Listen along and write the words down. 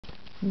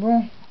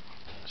Bon,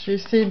 j'ai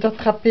essayé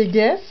d'attraper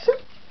Guess.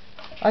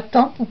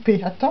 Attends,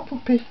 poupée, attends,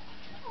 poupée.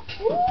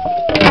 Ouh,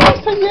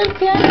 ça y est, elle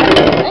fait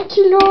 1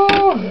 kilo.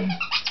 Ouh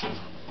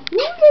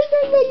là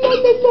là là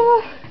là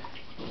là.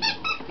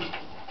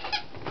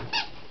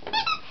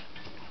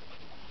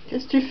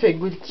 Qu'est-ce que tu fais,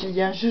 Goulti? Il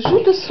y a un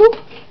joujou dessous?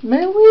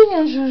 Mais oui,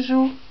 un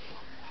joujou.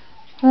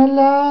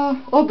 Voilà.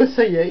 Oh, ben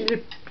ça y est,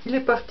 il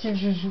est parti, le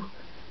joujou.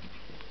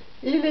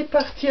 Il est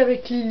parti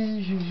avec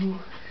Lily, joujou.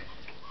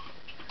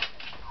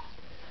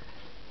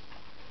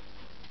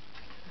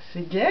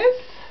 C'est Guess,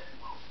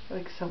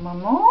 avec sa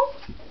maman.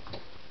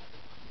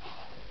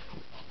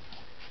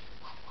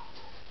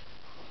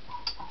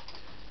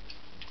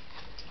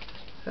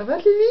 Ça va,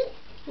 Lily?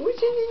 Oui,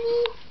 c'est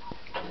Lily.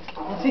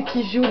 C'est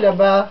qui joue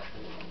là-bas?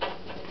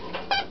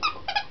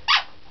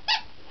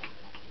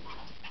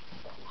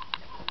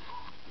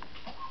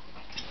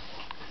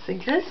 C'est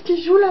Grace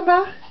qui joue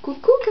là-bas.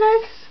 Coucou,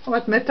 Grace. On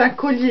va te mettre un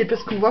collier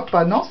parce qu'on voit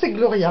pas. Non, c'est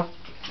Gloria.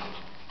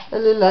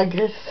 Elle est là,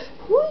 Grace.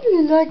 Oui,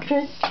 elle est là,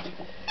 Grace.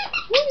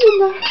 Oui, elle est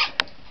là.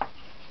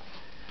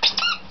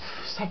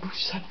 Ça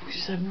bouge, ça bouge,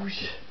 ça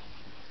bouge.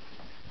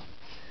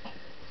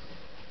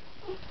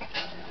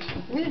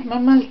 Oui,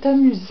 maman, elle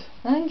t'amuse.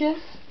 Hein, Grace?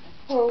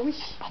 Oh oui.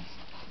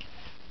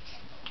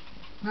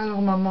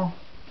 Alors, maman.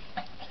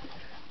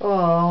 Oh,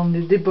 on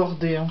est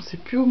débordé. On ne sait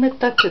plus où mettre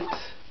ta tête.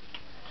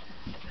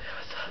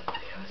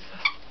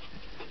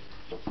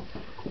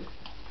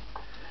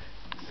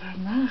 Ça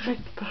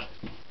n'arrête pas.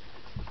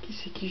 Qui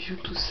c'est qui joue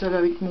tout seul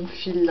avec mon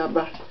fil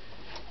là-bas?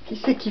 Qui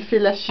c'est qui fait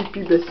la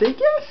chipie? Ben c'est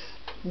Guess.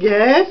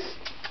 Guess.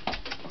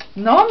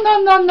 Non,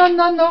 non, non, non,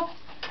 non, non.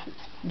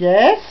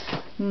 Guess.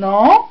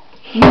 Non.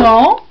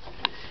 Non.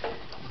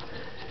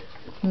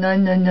 Non,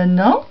 non, non,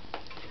 non.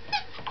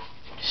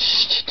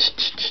 Chut, chut,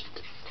 chut,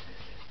 chut.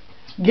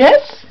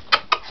 Guess.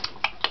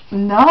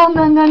 Non,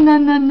 non, non, non,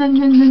 non, non,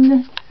 non, non,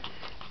 non.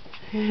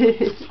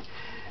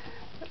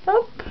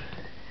 Hop.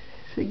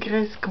 C'est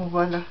Grace qu'on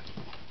voit là.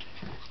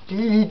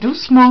 Lily,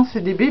 doucement,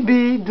 c'est des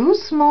bébés,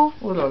 doucement.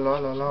 Oh là là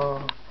là là.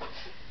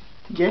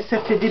 Guess,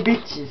 elle fait des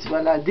bêtises.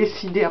 Voilà,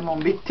 décidé à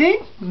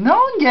m'embêter. Non,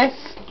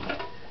 Guess.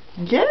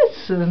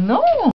 Guess, non.